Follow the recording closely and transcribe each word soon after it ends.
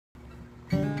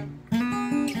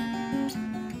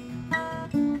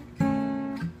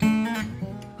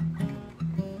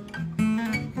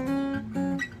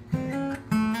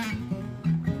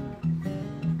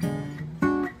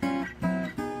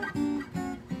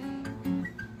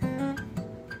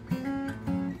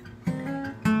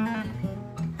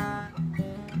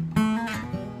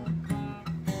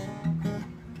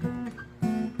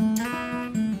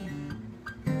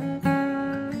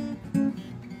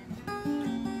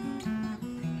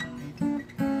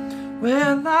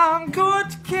Well, I'm going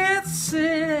to Kansas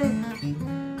City.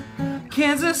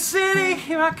 Kansas City,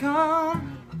 here I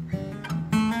come.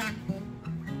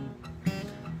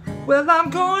 Well,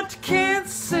 I'm going to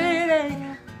Kansas City.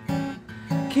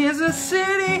 Kansas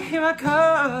City, here I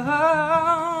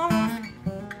come.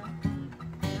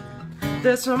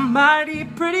 There's some mighty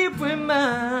pretty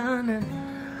women, and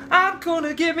I'm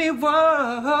gonna give me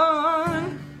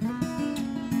one.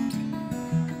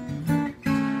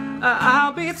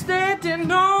 I'll be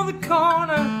standing on the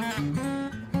corner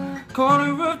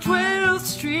of 12th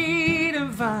Street and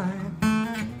Vine.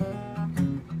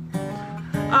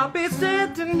 I'll be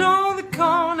standing on the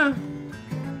corner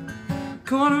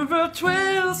of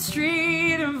 12th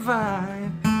Street and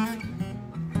Vine,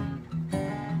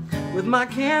 with my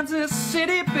Kansas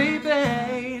City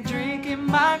baby, drinking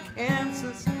my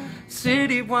Kansas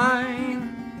City wine.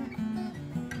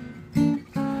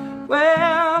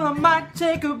 Well, I might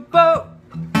take a boat,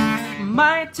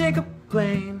 might take a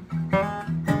plane.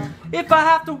 If I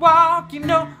have to walk, you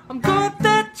know, I'm good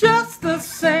there just the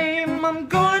same. I'm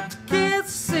going to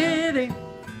Kansas City.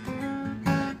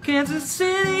 Kansas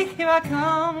City, here I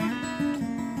come.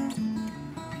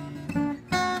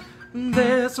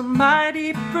 There's a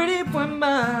mighty pretty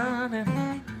woman,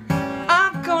 and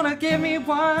I'm gonna give me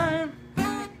one.